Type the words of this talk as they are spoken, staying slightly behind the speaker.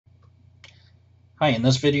Hi, in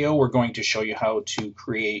this video we're going to show you how to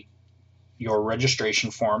create your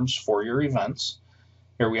registration forms for your events.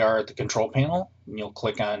 Here we are at the control panel, and you'll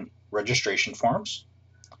click on registration forms.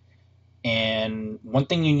 And one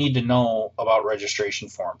thing you need to know about registration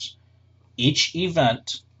forms, each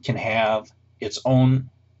event can have its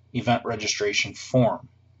own event registration form.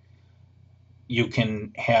 You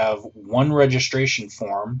can have one registration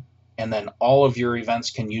form and then all of your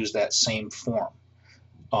events can use that same form.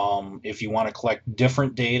 If you want to collect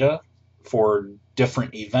different data for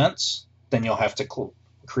different events, then you'll have to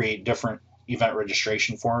create different event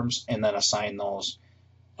registration forms and then assign those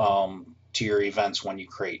to your events when you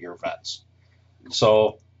create your events.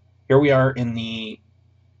 So here we are in the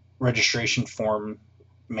registration form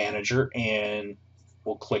manager, and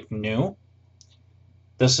we'll click New.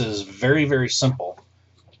 This is very, very simple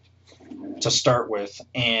to start with,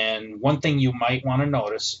 and one thing you might want to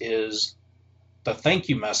notice is the thank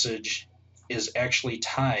you message is actually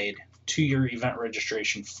tied to your event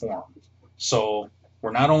registration form. So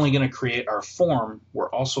we're not only going to create our form, we're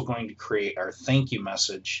also going to create our thank you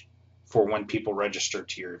message for when people register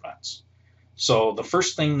to your events. So the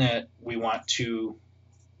first thing that we want to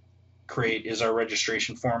create is our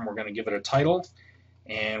registration form. We're going to give it a title,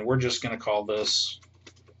 and we're just going to call this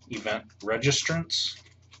Event Registrants.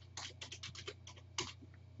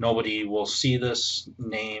 Nobody will see this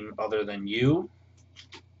name other than you.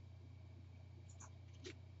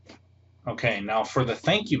 Okay, now for the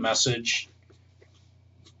thank you message,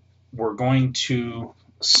 we're going to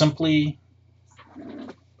simply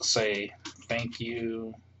say thank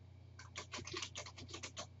you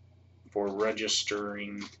for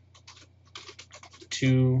registering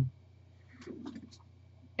to,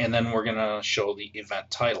 and then we're going to show the event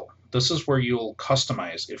title. This is where you'll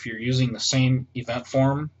customize. If you're using the same event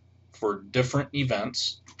form for different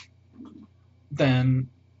events, then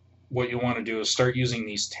what you want to do is start using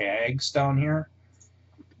these tags down here,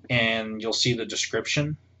 and you'll see the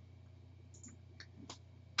description.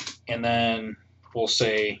 And then we'll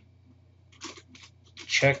say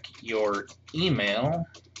check your email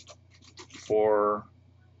for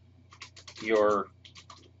your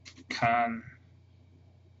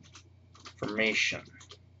confirmation.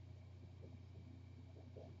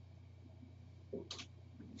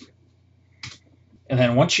 And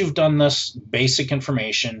then once you've done this basic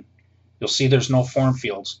information, you'll see there's no form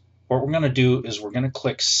fields. What we're going to do is we're going to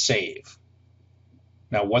click Save.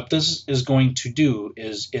 Now what this is going to do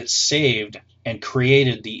is it saved and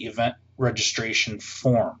created the event registration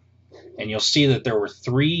form. And you'll see that there were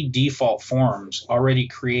 3 default forms already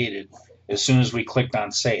created as soon as we clicked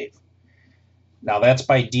on Save. Now that's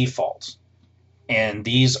by default. And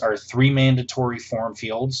these are 3 mandatory form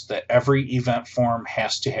fields that every event form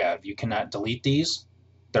has to have. You cannot delete these.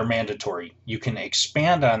 They're mandatory. You can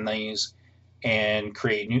expand on these and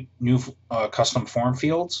create new custom form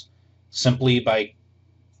fields simply by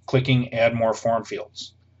clicking Add More Form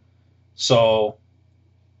Fields. So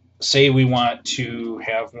say we want to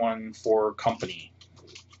have one for company.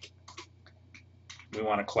 We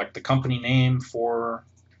want to collect the company name for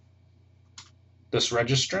this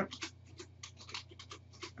registrant.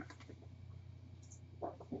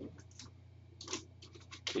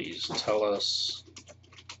 Please tell us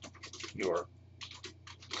your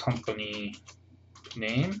company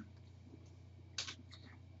name.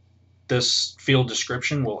 This field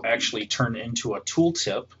description will actually turn into a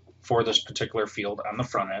tooltip for this particular field on the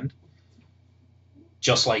front end.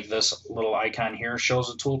 Just like this little icon here shows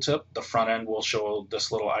a tooltip, the front end will show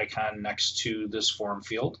this little icon next to this form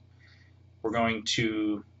field. We're going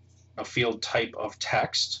to a field type of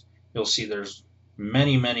text. You'll see there's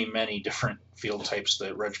many different field types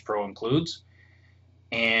that RegPro includes,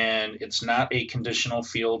 and it's not a conditional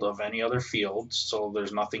field of any other field, so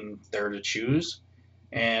there's nothing there to choose.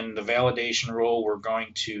 And the validation rule, we're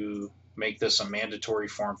going to make this a mandatory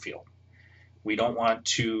form field. We don't want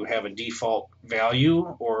to have a default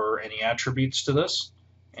value or any attributes to this,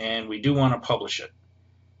 and we do want to publish it.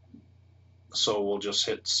 So we'll just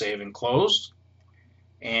hit Save and Close,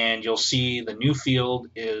 and you'll see the new field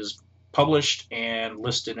is published and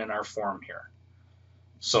listed in our form here.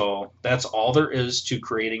 So that's all there is to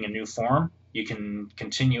creating a new form. You can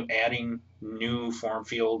continue adding new form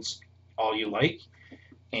fields all you like,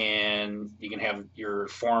 and you can have your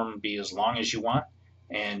form be as long as you want.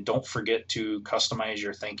 And don't forget to customize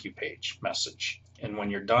your thank you page message. And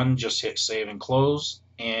when you're done, just hit Save and Close,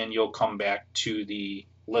 and you'll come back to the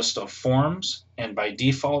list of forms, and by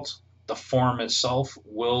default the form itself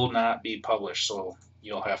will not be published, so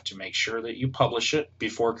you'll have to make sure that you publish it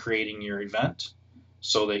before creating your event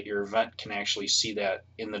so that your event can actually see that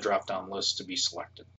in the drop-down list to be selected.